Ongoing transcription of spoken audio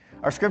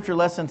Our scripture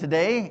lesson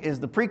today is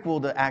the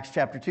prequel to Acts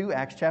chapter 2,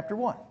 Acts chapter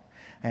 1.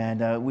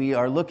 And we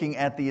are looking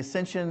at the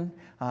ascension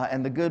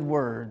and the good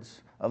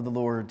words of the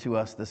Lord to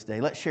us this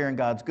day. Let's share in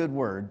God's good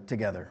word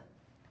together.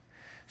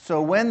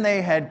 So when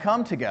they had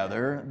come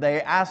together,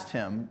 they asked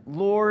him,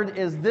 "Lord,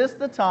 is this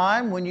the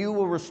time when you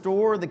will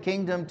restore the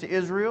kingdom to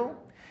Israel?"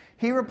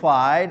 He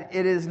replied,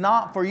 "It is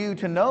not for you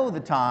to know the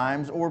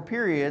times or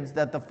periods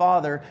that the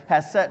Father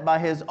has set by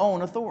his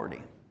own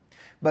authority.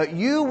 But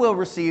you will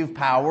receive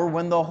power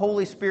when the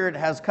Holy Spirit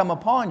has come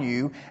upon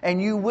you,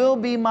 and you will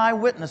be my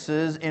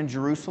witnesses in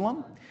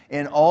Jerusalem,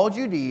 in all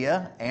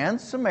Judea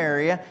and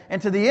Samaria, and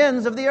to the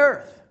ends of the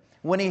earth."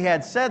 When he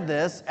had said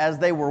this, as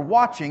they were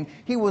watching,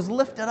 he was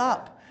lifted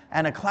up,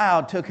 and a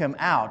cloud took him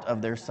out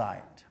of their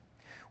sight.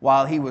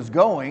 While he was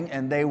going,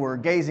 and they were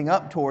gazing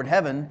up toward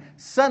heaven,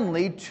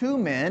 suddenly 2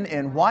 men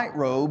in white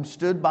robes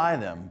stood by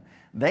them.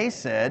 They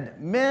said,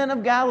 "Men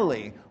of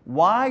Galilee,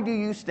 why do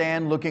you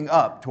stand looking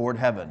up toward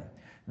heaven?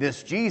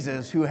 This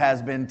Jesus who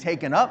has been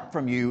taken up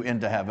from you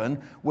into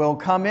heaven will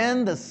come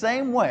in the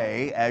same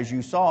way as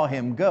you saw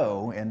him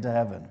go into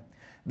heaven."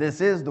 This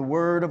is the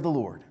word of the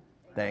Lord.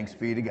 Thanks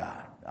be to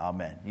God.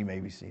 Amen. You may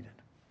be seated.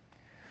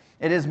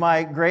 It is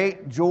my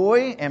great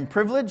joy and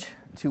privilege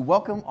to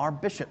welcome our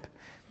bishop,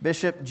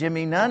 Bishop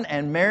Jimmy Nunn.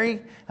 And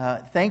Mary,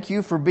 thank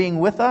you for being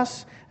with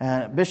us.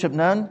 Bishop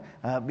Nunn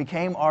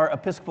became our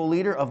Episcopal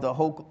leader of the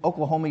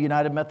Oklahoma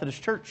United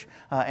Methodist Church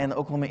and the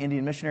Oklahoma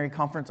Indian Missionary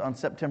Conference on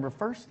September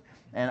 1st.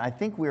 And I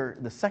think we're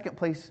the second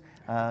place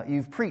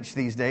you've preached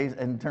these days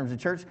in terms of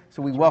church,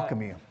 so we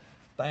welcome you.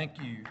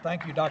 Thank you.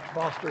 Thank you, Dr.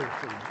 Foster.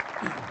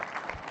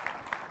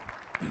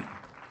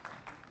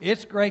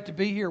 It's great to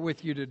be here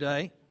with you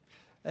today.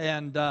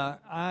 And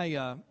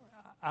I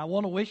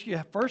want to wish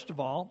you, first of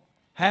all,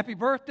 happy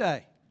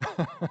birthday.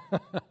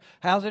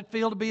 How's it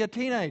feel to be a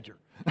teenager?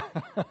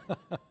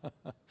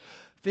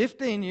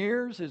 15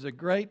 years is a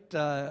great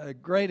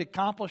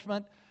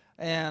accomplishment.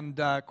 And,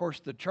 of course,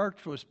 the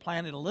church was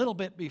planted a little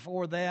bit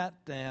before that,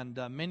 and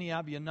many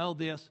of you know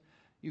this.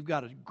 You've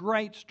got a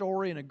great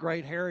story and a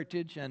great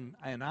heritage, and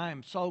I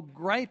am so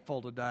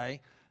grateful today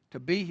to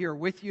be here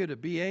with you, to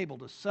be able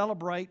to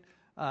celebrate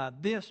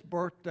this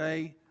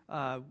birthday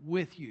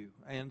with you.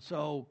 And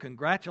so,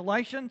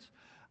 congratulations.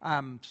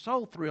 I'm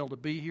so thrilled to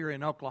be here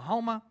in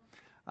Oklahoma.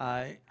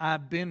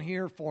 I've been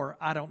here for,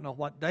 I don't know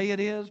what day it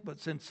is, but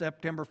since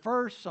September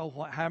 1st, so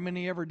how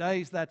many ever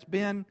days that's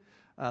been.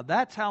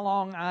 That's how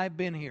long I've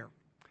been here.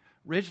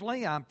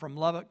 Originally, I'm from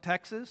Lubbock,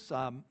 Texas.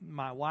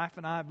 My wife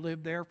and I have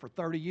lived there for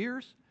 30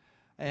 years,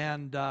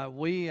 and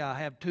we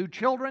have 2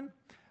 children,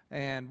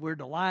 and we're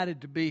delighted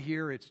to be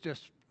here. It's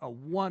just a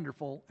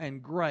wonderful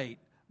and great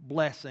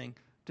blessing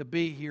to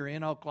be here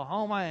in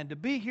Oklahoma and to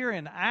be here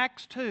in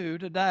Acts 2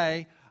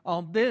 today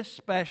on this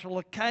special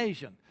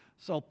occasion.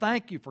 So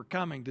thank you for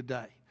coming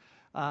today.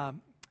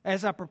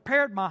 As I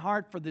prepared my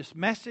heart for this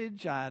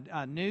message,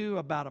 I knew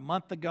about a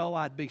month ago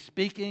I'd be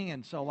speaking,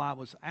 and so I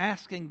was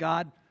asking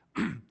God,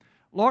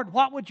 Lord,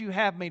 what would you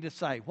have me to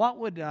say? What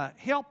would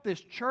help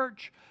this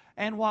church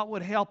and what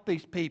would help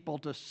these people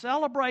to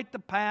celebrate the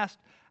past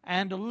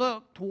and to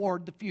look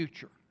toward the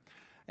future?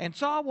 And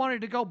so I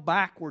wanted to go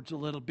backwards a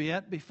little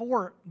bit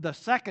before the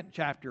 2nd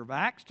chapter of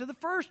Acts to the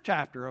 1st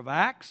chapter of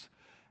Acts.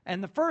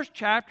 And the 1st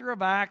chapter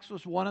of Acts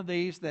was one of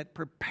these that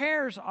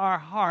prepares our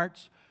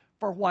hearts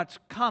for what's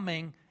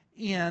coming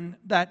in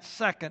that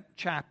 2nd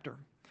chapter.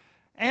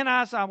 And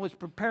as I was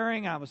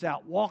preparing, I was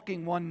out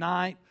walking one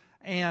night,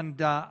 and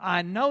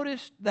I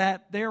noticed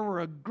that there were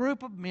a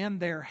group of men,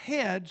 their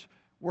heads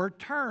were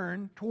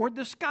turned toward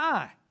the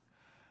sky.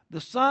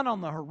 The sun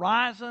on the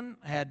horizon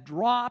had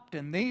dropped,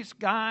 and these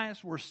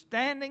guys were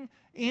standing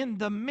in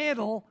the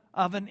middle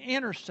of an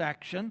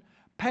intersection,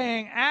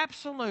 paying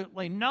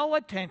absolutely no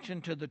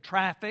attention to the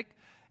traffic.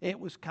 It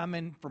was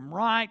coming from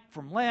right,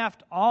 from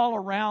left, all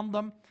around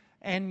them.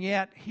 And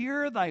yet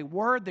here they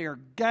were, their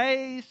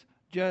gaze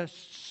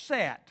just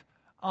set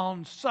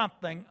on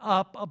something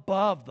up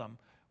above them.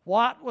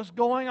 What was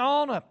going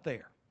on up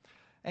there?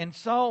 And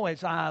so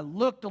as I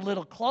looked a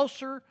little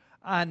closer,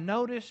 I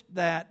noticed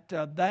that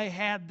they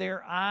had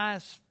their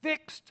eyes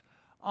fixed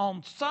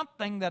on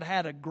something that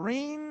had a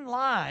green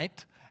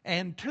light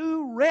and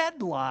 2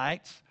 red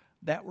lights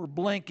that were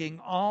blinking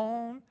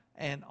on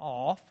and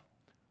off,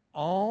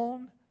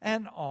 on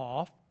and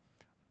off,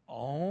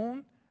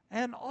 on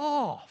and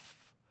off.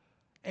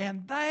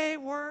 And they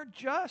were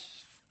just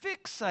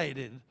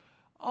fixated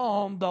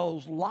on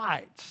those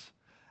lights.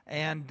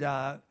 And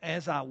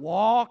as I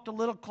walked a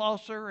little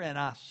closer and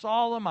I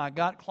saw them, I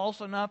got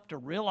close enough to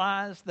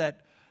realize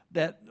that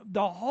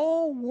the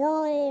whole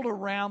world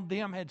around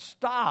them had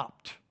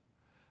stopped.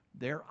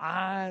 Their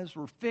eyes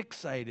were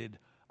fixated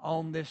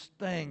on this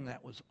thing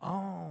that was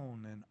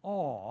on and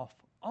off,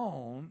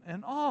 on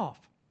and off.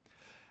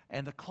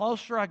 And the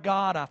closer I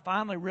got, I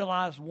finally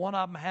realized one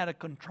of them had a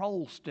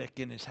control stick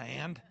in his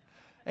hand.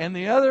 And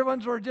the other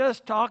ones were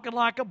just talking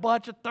like a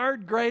bunch of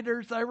 3rd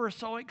graders. They were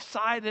so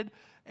excited.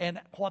 And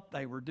what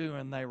they were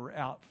doing, they were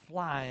out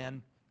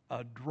flying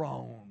a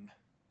drone.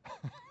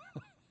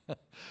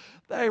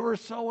 They were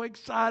so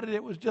excited.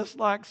 It was just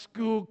like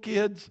school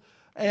kids.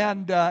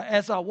 And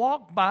as I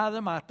walked by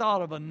them, I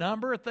thought of a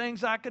number of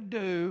things I could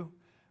do,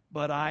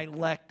 but I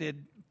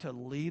elected to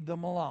leave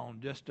them alone,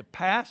 just to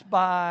pass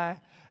by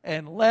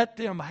and let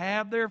them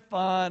have their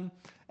fun.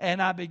 And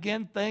I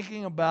began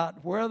thinking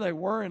about where they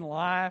were in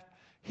life.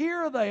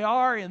 Here they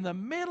are in the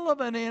middle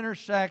of an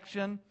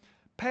intersection,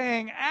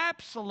 paying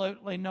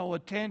absolutely no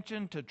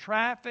attention to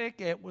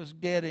traffic. It was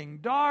getting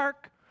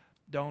dark.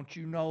 Don't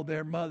you know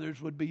their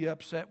mothers would be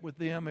upset with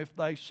them if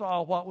they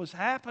saw what was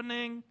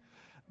happening?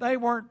 They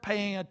weren't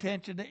paying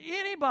attention to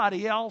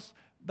anybody else.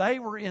 They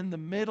were in the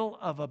middle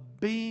of a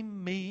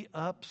beam me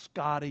up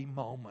Scotty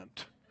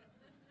moment.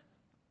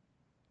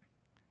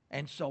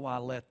 And so I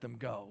let them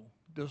go.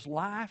 Does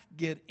life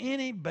get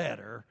any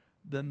better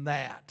than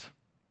that?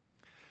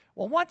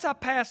 Well, once I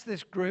passed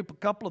this group, a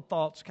couple of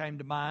thoughts came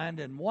to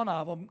mind, and one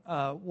of them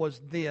was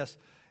this.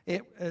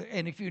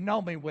 And if you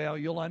know me well,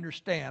 you'll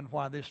understand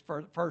why this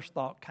first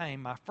thought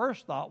came. My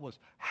first thought was,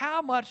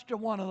 how much do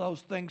one of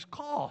those things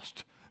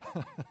cost?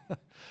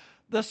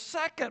 The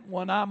second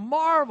one, I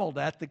marveled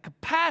at the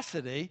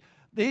capacity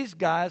these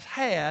guys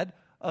had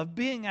of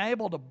being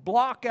able to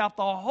block out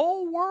the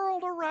whole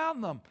world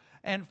around them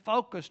and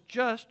focus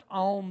just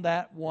on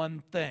that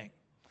one thing.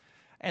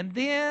 And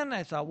then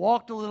as I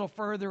walked a little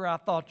further, I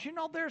thought,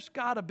 there's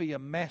got to be a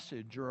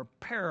message or a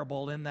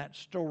parable in that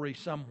story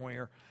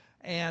somewhere.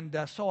 And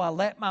so I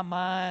let my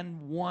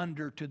mind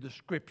wander to the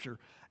Scripture.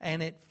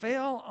 And it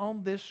fell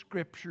on this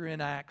Scripture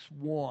in Acts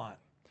 1.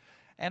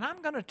 And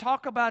I'm going to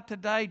talk about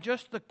today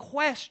just the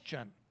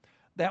question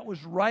that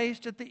was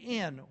raised at the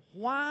end.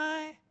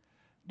 Why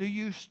do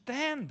you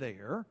stand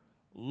there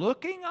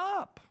looking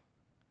up?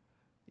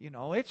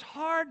 It's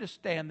hard to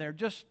stand there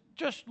just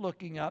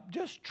looking up.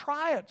 Just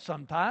try it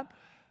sometime.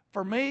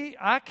 For me,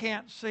 I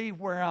can't see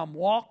where I'm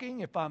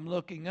walking if I'm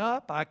looking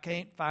up. I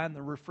can't find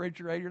the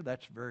refrigerator.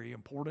 That's very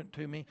important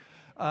to me.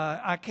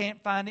 I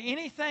can't find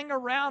anything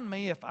around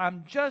me if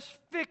I'm just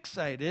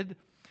fixated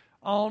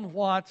on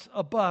what's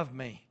above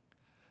me.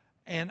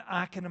 And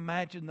I can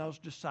imagine those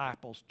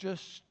disciples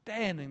just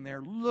standing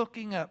there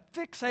looking up,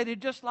 fixated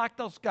just like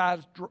those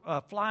guys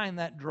flying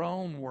that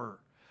drone were.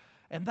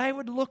 And they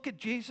would look at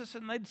Jesus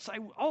and they'd say,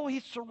 oh,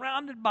 he's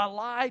surrounded by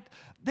light.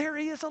 There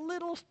he is, a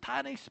little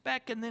tiny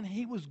speck, and then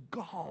he was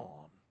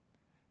gone.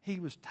 He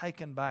was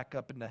taken back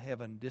up into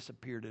heaven,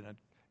 disappeared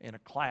in a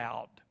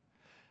cloud.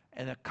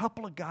 And a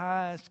couple of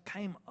guys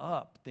came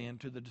up then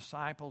to the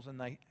disciples and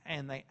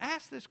they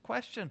asked this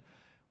question,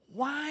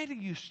 why do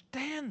you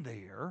stand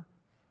there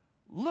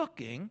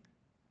looking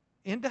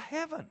into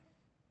heaven?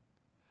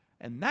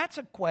 And that's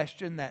a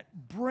question that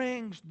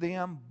brings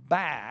them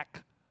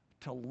back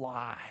to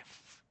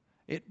life.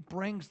 It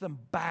brings them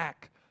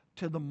back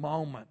to the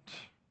moment.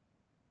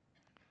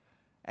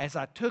 As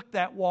I took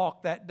that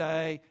walk that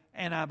day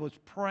and I was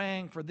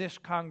praying for this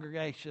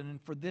congregation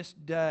and for this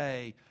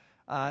day,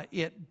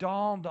 it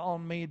dawned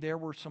on me there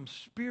were some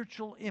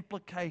spiritual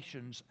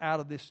implications out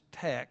of this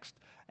text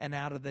and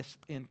out of this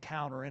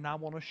encounter, and I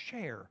want to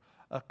share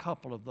a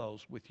couple of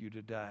those with you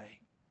today.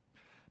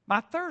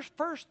 My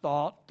first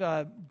thought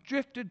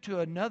drifted to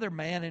another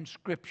man in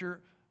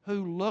Scripture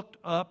who looked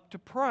up to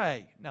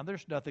pray. Now,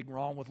 there's nothing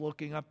wrong with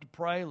looking up to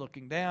pray,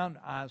 looking down,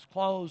 eyes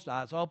closed,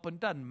 eyes open,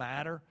 doesn't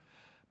matter.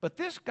 But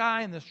this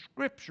guy in the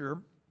Scripture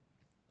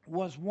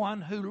was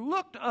one who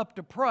looked up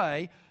to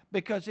pray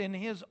because in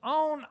his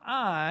own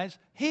eyes,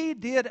 he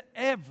did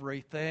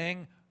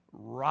everything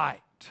right.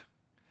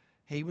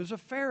 He was a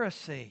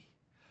Pharisee,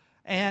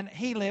 and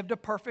he lived a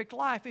perfect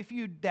life. If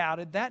you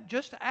doubted that,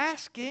 just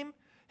ask him.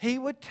 He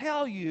would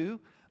tell you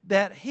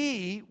that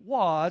he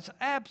was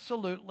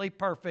absolutely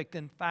perfect.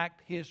 In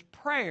fact, his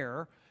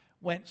prayer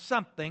went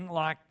something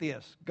like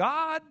this: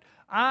 God,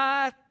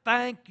 I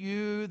thank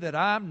you that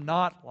I'm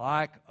not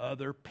like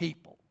other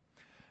people.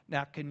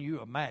 Now, can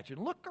you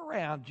imagine? Look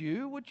around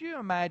you. Would you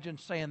imagine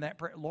saying that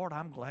prayer? Lord,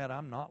 I'm glad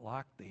I'm not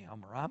like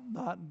them, or I'm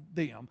not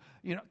them.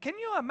 Can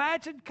you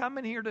imagine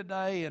coming here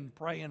today and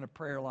praying a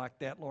prayer like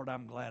that? Lord,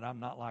 I'm glad I'm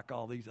not like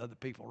all these other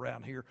people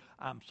around here.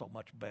 I'm so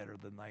much better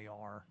than they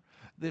are.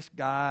 This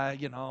guy,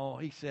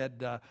 he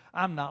said,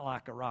 I'm not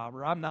like a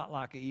robber. I'm not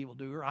like an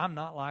evildoer. I'm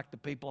not like the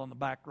people on the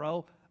back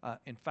row.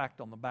 In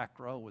fact, on the back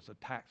row was a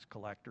tax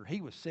collector.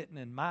 He was sitting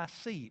in my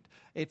seat.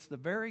 It's the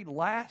very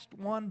last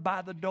one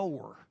by the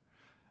door.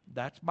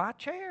 That's my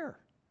chair.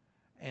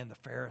 And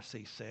the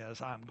Pharisee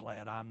says, I'm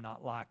glad I'm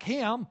not like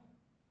him.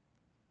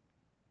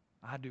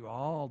 I do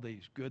all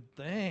these good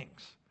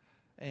things.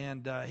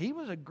 And he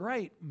was a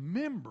great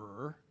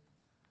member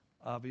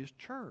of his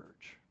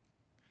church.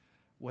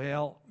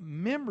 Well,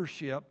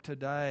 membership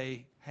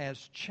today has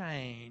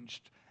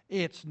changed.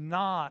 It's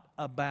not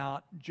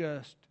about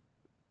just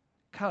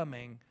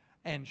coming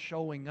and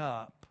showing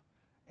up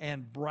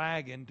and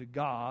bragging to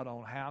God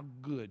on how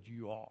good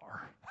you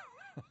are.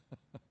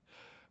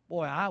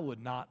 Boy, I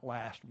would not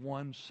last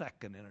 1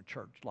 second in a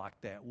church like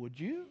that, would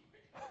you?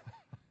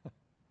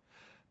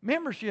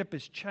 Membership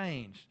has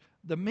changed.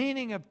 The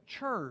meaning of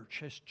church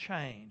has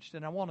changed.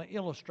 And I want to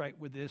illustrate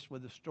with this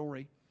with a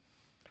story.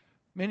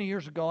 Many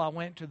years ago, I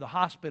went to the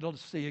hospital to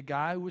see a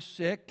guy who was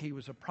sick. He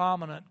was a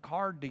prominent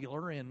car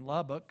dealer in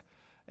Lubbock,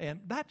 and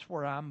that's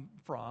where I'm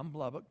from,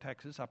 Lubbock,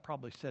 Texas. I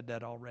probably said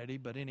that already,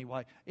 but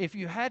anyway, if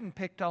you hadn't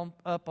picked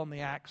up on the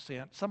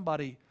accent,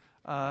 somebody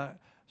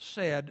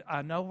said,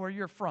 I know where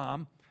you're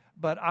from,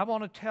 but I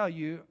want to tell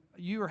you,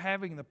 you are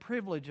having the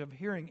privilege of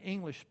hearing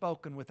English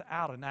spoken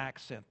without an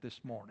accent this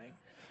morning.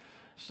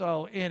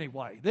 So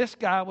anyway, this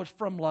guy was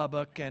from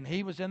Lubbock, and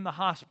he was in the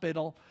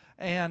hospital,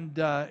 and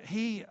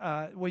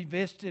we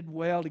visited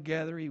well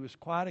together. He was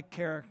quite a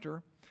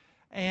character,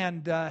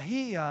 and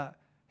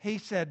he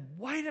said,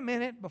 wait a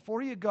minute,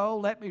 before you go,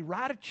 let me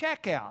write a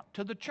check out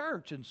to the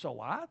church. And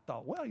so I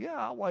thought, well, yeah,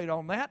 I'll wait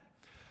on that.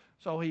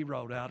 So he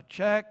wrote out a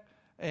check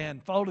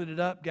and folded it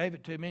up, gave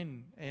it to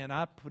me, and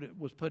I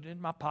was putting it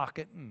in my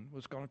pocket and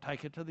was going to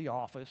take it to the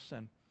office.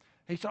 And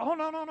he said, oh,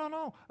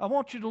 no, I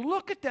want you to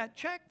look at that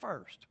check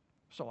first.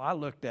 So I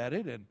looked at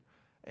it,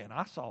 and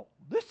I saw,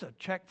 this is a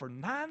check for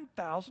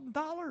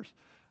 $9,000.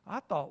 I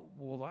thought,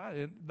 well,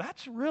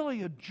 that's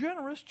really a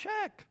generous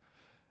check.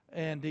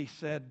 And he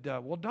said,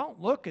 well,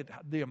 don't look at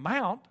the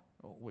amount,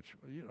 which,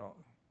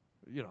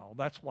 you know,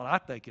 that's what I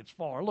think it's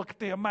for. Look at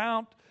the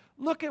amount.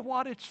 Look at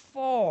what it's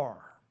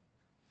for.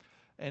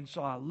 And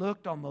so I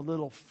looked on the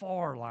little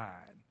for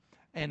line,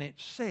 and it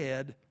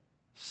said,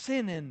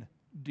 sinning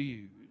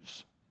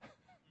dues.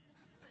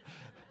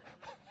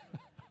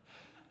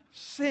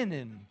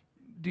 Sinning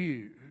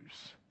dues.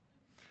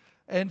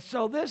 And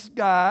so this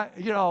guy,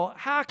 you know,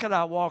 how could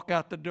I walk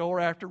out the door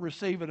after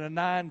receiving a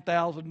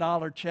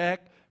 $9,000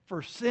 check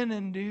for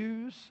sinning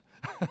dues?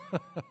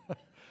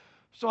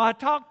 So I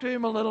talked to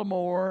him a little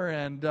more,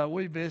 and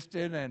we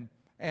visited, and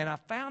I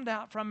found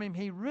out from him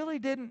he really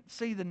didn't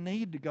see the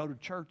need to go to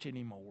church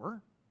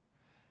anymore.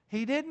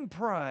 He didn't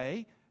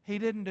pray. He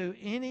didn't do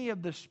any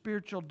of the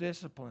spiritual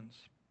disciplines.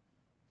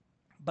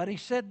 But he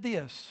said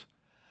this,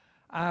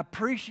 I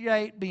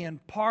appreciate being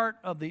part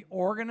of the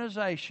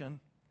organization,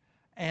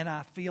 and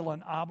I feel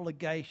an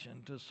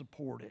obligation to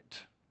support it.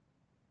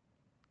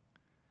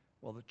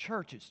 Well, the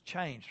church has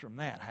changed from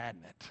that,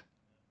 hadn't it?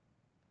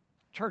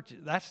 Church,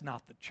 that's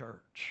not the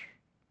church.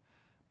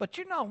 But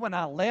you know, when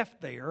I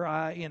left there,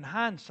 in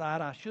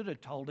hindsight, I should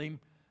have told him,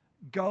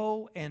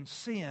 go and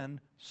sin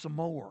some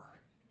more.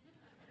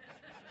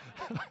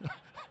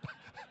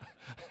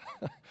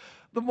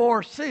 The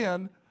more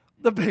sin,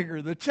 the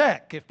bigger the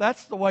check. If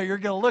that's the way you're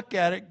going to look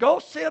at it, go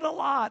sin a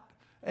lot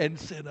and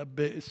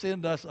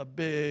send us a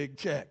big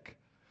check.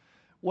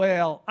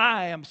 Well,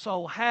 I am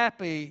so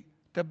happy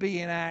to be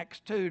in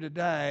Acts 2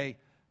 today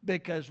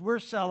because we're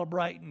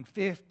celebrating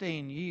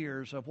 15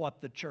 years of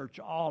what the church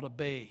ought to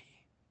be.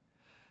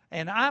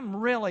 And I'm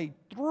really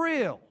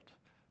thrilled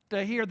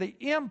to hear the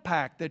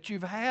impact that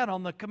you've had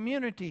on the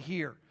community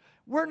here.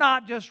 We're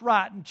not just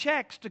writing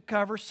checks to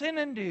cover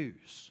sinning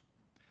dues.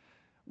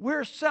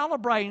 We're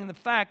celebrating the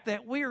fact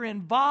that we're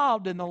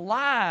involved in the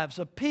lives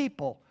of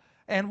people.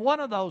 And one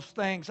of those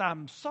things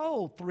I'm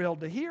so thrilled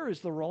to hear is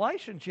the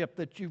relationship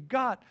that you've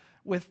got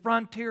with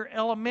Frontier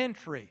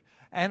Elementary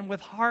and with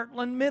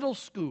Heartland Middle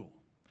School.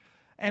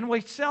 And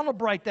we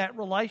celebrate that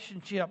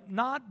relationship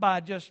not by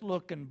just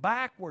looking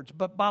backwards,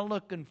 but by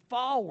looking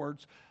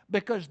forwards,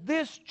 because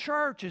this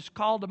church is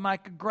called to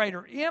make a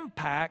greater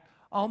impact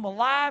on the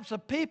lives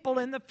of people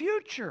in the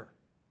future.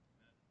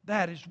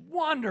 That is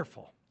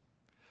wonderful.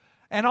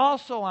 And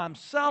also I'm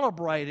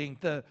celebrating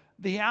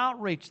the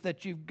outreach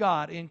that you've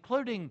got,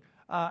 including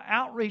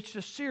outreach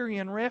to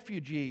Syrian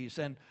refugees.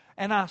 And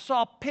I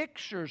saw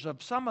pictures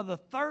of some of the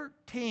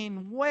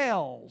 13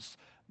 wells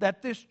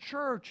that this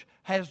church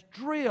has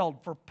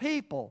drilled for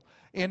people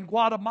in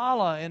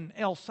Guatemala and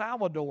El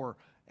Salvador.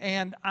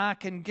 And I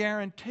can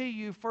guarantee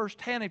you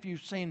firsthand, if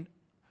you've seen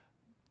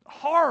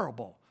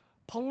horrible,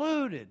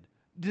 polluted,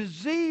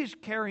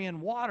 disease-carrying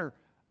water,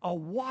 a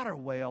water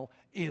well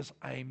is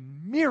a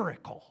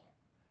miracle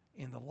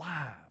in the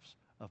lives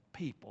of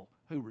people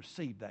who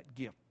receive that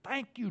gift.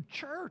 Thank you,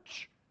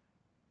 church.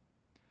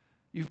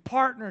 You've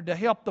partnered to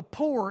help the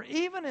poor,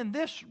 even in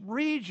this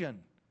region,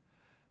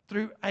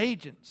 through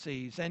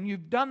agencies, and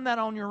you've done that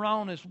on your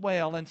own as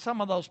well. And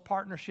some of those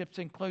partnerships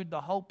include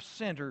the Hope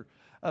Center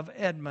of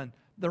Edmond,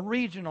 the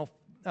Regional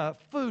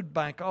Food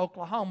Bank of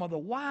Oklahoma, the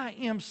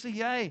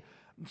YMCA,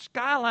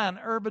 Skyline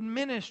Urban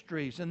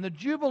Ministries, and the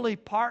Jubilee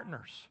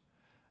Partners.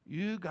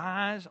 You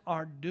guys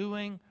are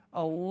doing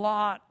a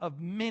lot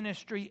of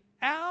ministry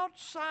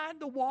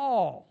outside the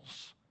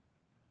walls,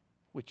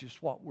 which is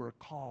what we're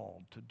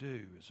called to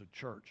do as a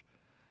church.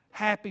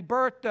 Happy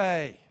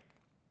birthday.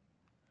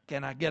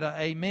 Can I get an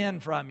amen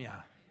from you?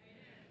 Amen.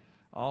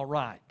 All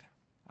right.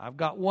 I've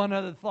got one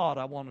other thought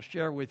I want to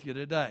share with you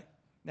today.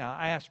 Now,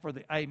 I asked for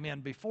the amen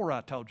before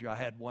I told you I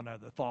had one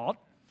other thought.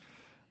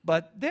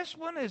 But this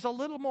one is a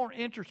little more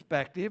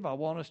introspective. I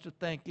want us to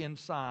think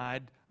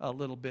inside a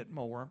little bit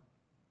more.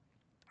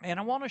 And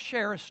I want to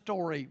share a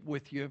story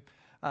with you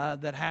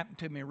that happened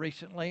to me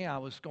recently. I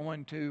was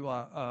going to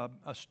a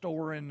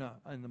store in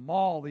the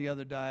mall the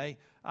other day.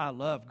 I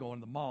love going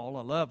to the mall.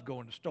 I love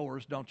going to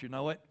stores, don't you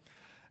know it?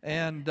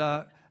 And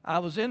I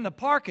was in the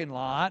parking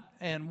lot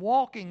and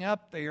walking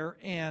up there,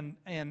 and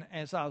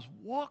as I was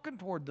walking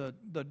toward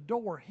the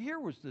door, here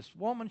was this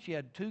woman. She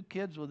had 2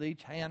 kids with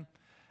each hand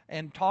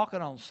and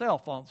talking on cell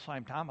phone at the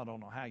same time. I don't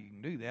know how you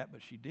can do that,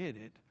 but she did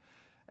it.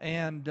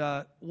 And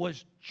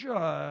was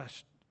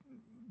just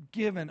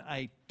giving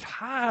a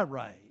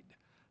tirade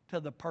to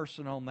the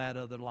person on that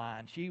other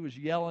line. She was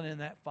yelling in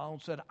that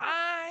phone, said,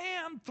 I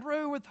am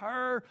through with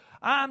her.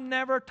 I'm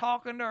never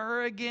talking to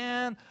her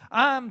again.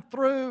 I'm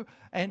through.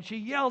 And she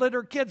yelled at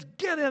her kids,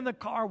 get in the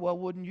car. Well,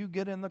 wouldn't you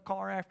get in the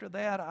car after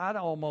that? I'd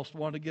almost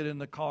want to get in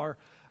the car.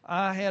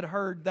 I had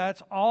heard,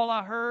 that's all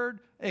I heard,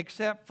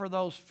 except for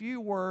those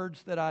few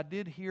words that I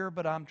did hear,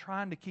 but I'm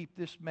trying to keep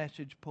this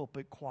message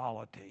pulpit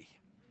quality.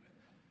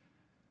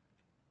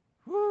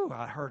 Whew,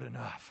 I heard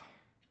enough.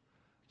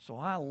 So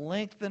I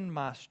lengthened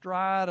my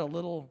stride a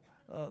little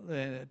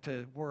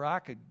to where I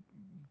could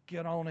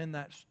get on in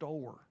that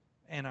store.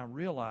 And I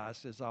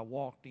realized as I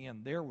walked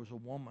in, there was a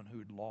woman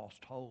who'd lost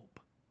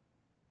hope.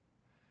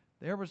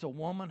 There was a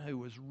woman who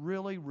was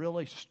really,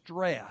 really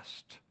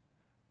stressed.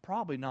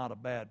 Probably not a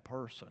bad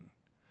person.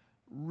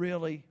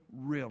 Really,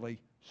 really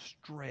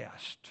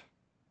stressed.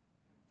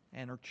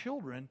 And her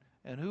children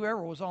and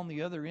whoever was on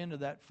the other end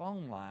of that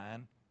phone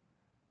line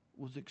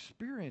was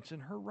experiencing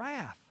her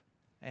wrath.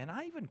 And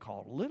I even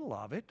caught a little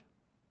of it.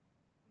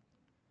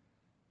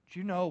 Do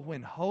you know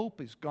when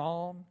hope is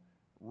gone,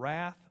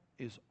 wrath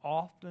is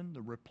often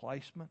the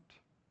replacement?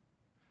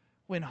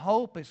 When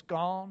hope is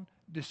gone,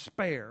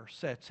 despair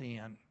sets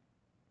in.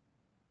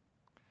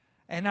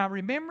 And I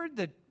remembered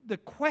the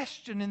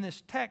question in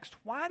this text,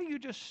 why do you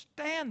just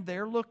stand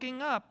there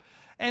looking up?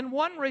 And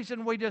one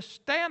reason we just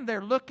stand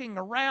there looking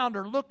around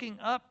or looking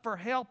up for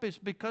help is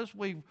because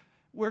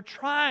we're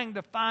trying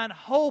to find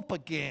hope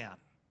again.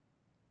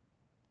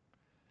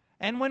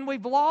 And when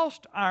we've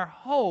lost our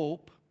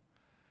hope,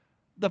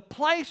 the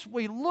place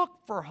we look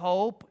for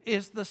hope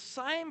is the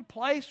same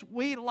place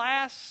we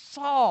last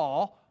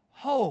saw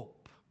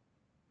hope.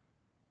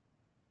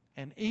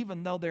 And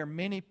even though there are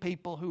many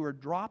people who are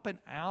dropping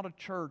out of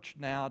church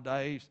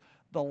nowadays,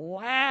 the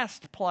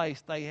last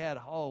place they had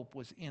hope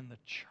was in the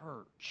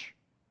church.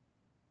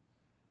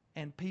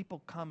 And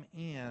people come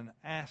in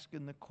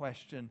asking the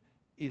question,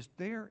 is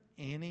there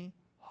any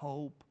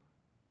hope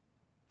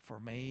for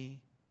me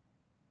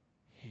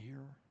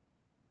here?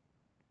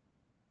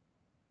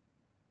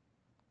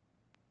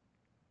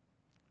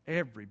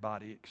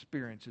 Everybody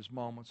experiences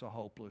moments of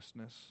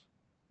hopelessness.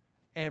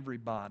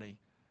 Everybody.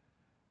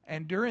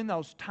 And during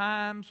those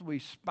times, we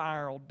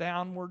spiral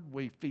downward.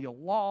 We feel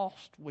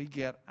lost. We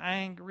get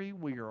angry.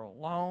 We are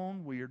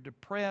alone. We are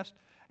depressed.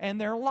 And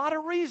there are a lot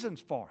of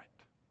reasons for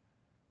it.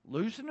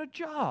 Losing a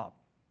job.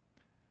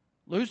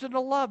 Losing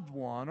a loved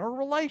one or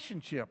a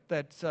relationship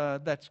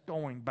that's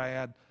going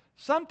bad.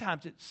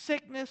 Sometimes it's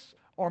sickness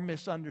or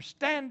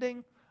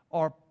misunderstanding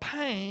or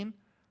pain.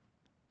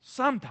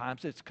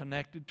 Sometimes it's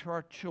connected to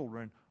our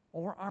children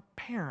or our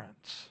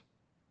parents.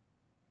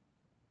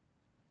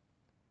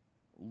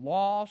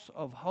 Loss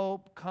of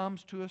hope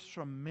comes to us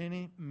from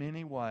many,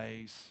 many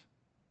ways.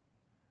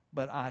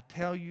 But I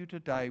tell you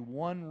today,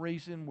 one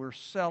reason we're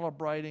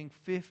celebrating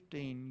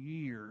 15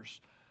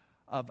 years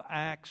of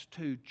Acts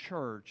 2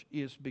 Church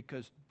is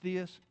because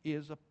this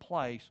is a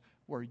place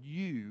where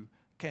you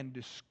can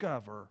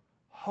discover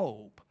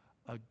hope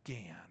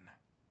again.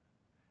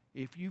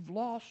 If you've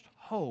lost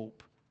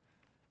hope,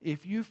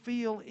 if you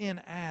feel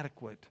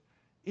inadequate,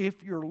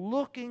 if you're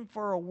looking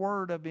for a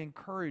word of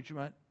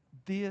encouragement,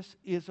 this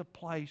is a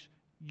place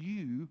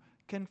you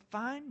can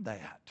find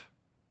that.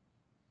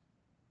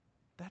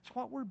 That's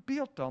what we're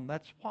built on.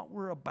 That's what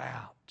we're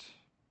about.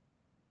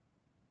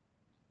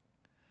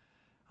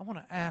 I want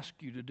to ask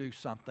you to do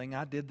something.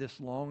 I did this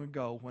long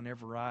ago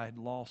whenever I had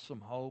lost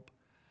some hope.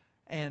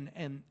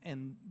 And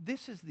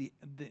this is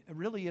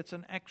really it's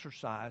an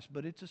exercise,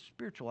 but it's a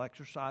spiritual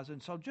exercise.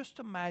 And so just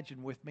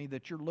imagine with me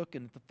that you're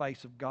looking at the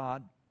face of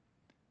God,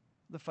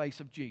 the face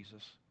of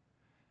Jesus.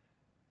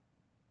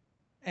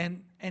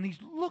 And He's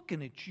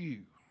looking at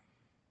you.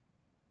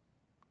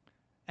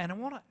 And I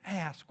want to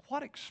ask,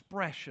 what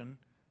expression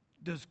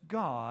does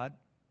God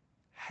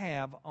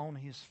have on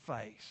His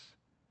face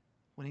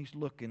when He's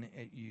looking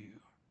at you?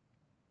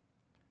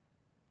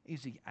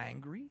 Is He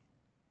angry?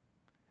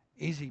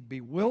 Is He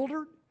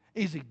bewildered?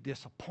 Is He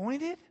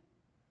disappointed?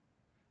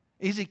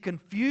 Is He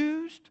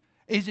confused?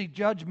 Is He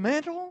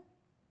judgmental?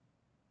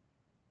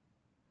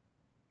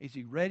 Is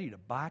He ready to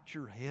bite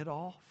your head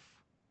off?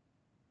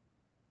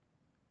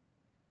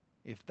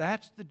 If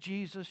that's the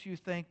Jesus you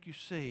think you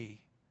see,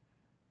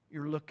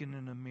 you're looking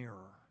in a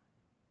mirror.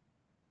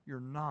 You're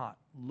not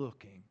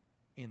looking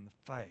in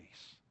the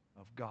face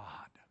of God.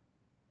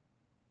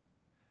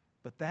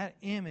 But that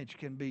image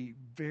can be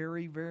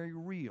very, very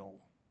real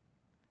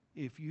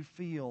if you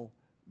feel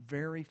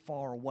very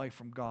far away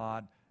from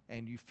God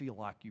and you feel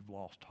like you've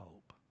lost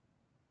hope.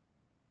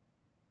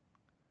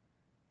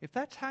 If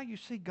that's how you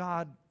see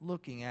God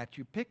looking at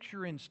you,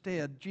 picture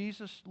instead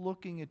Jesus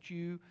looking at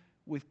you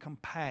with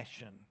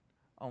compassion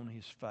on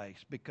His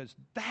face, because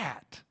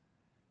that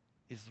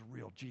is the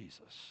real Jesus.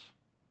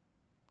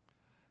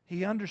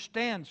 He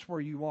understands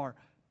where you are.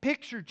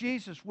 Picture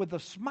Jesus with a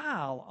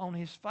smile on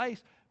His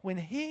face when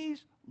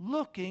He's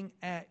looking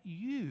at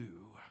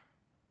you.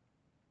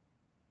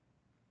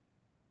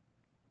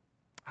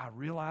 I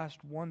realized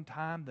one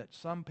time that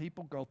some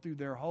people go through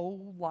their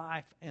whole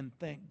life and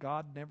think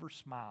God never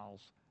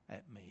smiles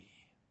at me.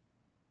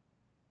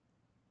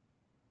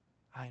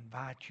 I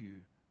invite you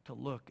to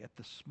look at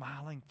the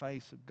smiling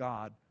face of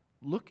God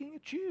looking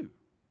at you,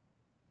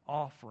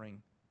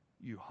 offering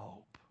you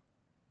hope.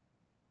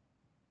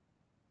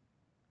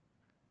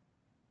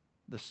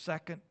 The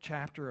second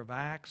chapter of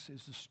Acts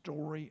is the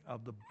story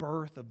of the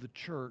birth of the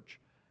church.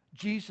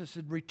 Jesus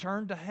had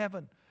returned to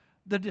heaven.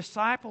 The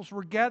disciples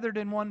were gathered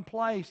in one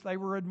place. They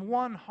were in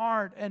one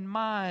heart and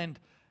mind,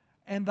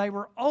 and they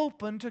were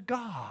open to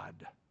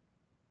God.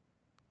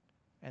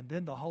 And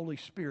then the Holy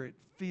Spirit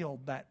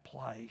filled that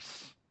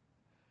place.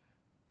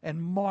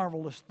 And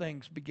marvelous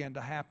things began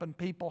to happen.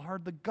 People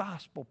heard the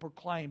gospel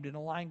proclaimed in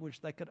a language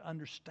they could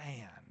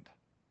understand.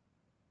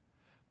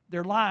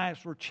 Their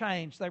lives were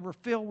changed. They were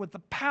filled with the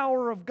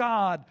power of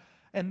God.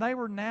 And they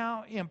were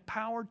now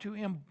empowered to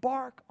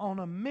embark on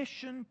a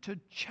mission to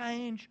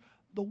change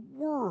the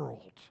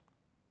world.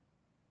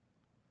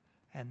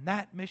 And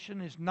that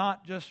mission is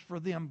not just for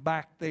them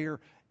back there.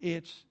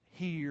 It's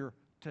here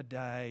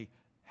today.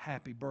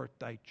 Happy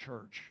birthday,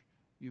 church.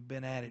 You've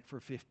been at it for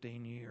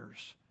 15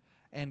 years.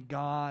 And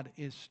God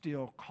is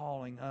still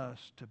calling us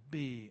to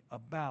be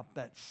about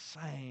that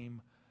same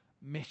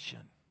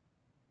mission.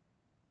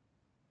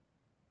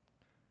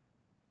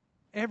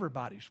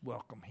 Everybody's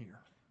welcome here.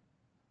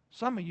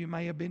 Some of you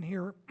may have been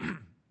here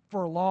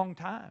for a long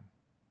time.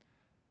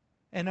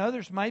 And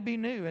others may be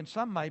new, and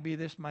some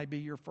this may be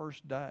your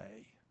first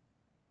day.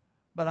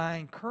 But I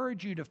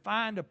encourage you to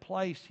find a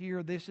place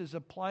here. This is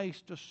a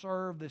place to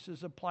serve. This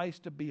is a place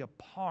to be a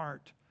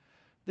part.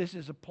 This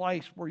is a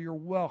place where you're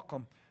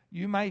welcome.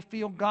 You may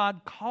feel God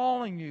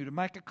calling you to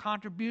make a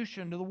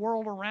contribution to the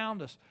world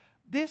around us.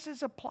 This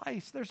is a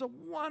place. There's a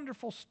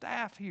wonderful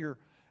staff here,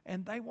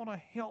 and they want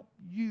to help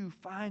you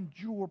find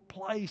your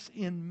place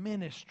in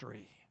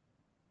ministry.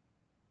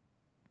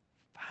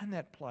 Find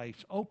that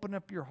place. Open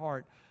up your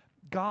heart.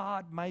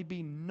 God may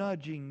be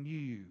nudging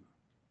you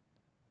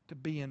to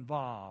be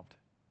involved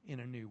in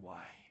a new way.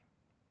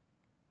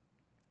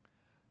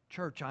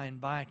 Church, I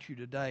invite you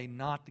today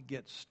not to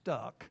get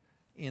stuck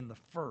in the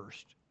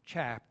first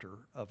chapter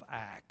of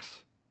Acts.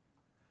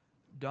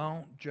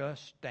 Don't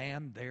just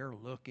stand there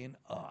looking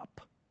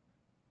up.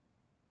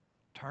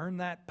 Turn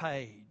that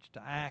page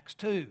to Acts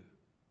 2.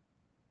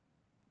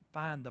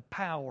 Find the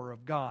power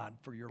of God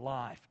for your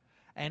life.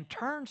 And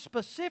turn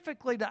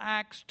specifically to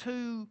Acts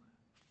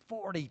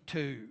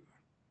 2:42.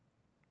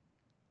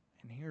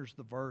 And here's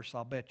the verse,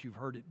 I'll bet you've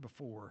heard it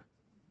before.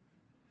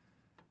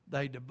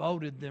 They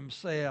devoted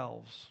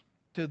themselves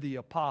to the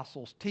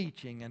apostles'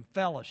 teaching and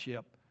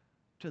fellowship,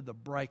 to the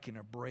breaking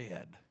of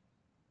bread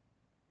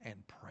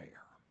and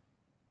prayer.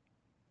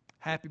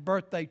 Happy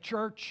birthday,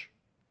 church.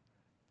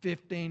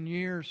 15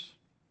 years.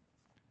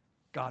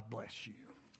 God bless you.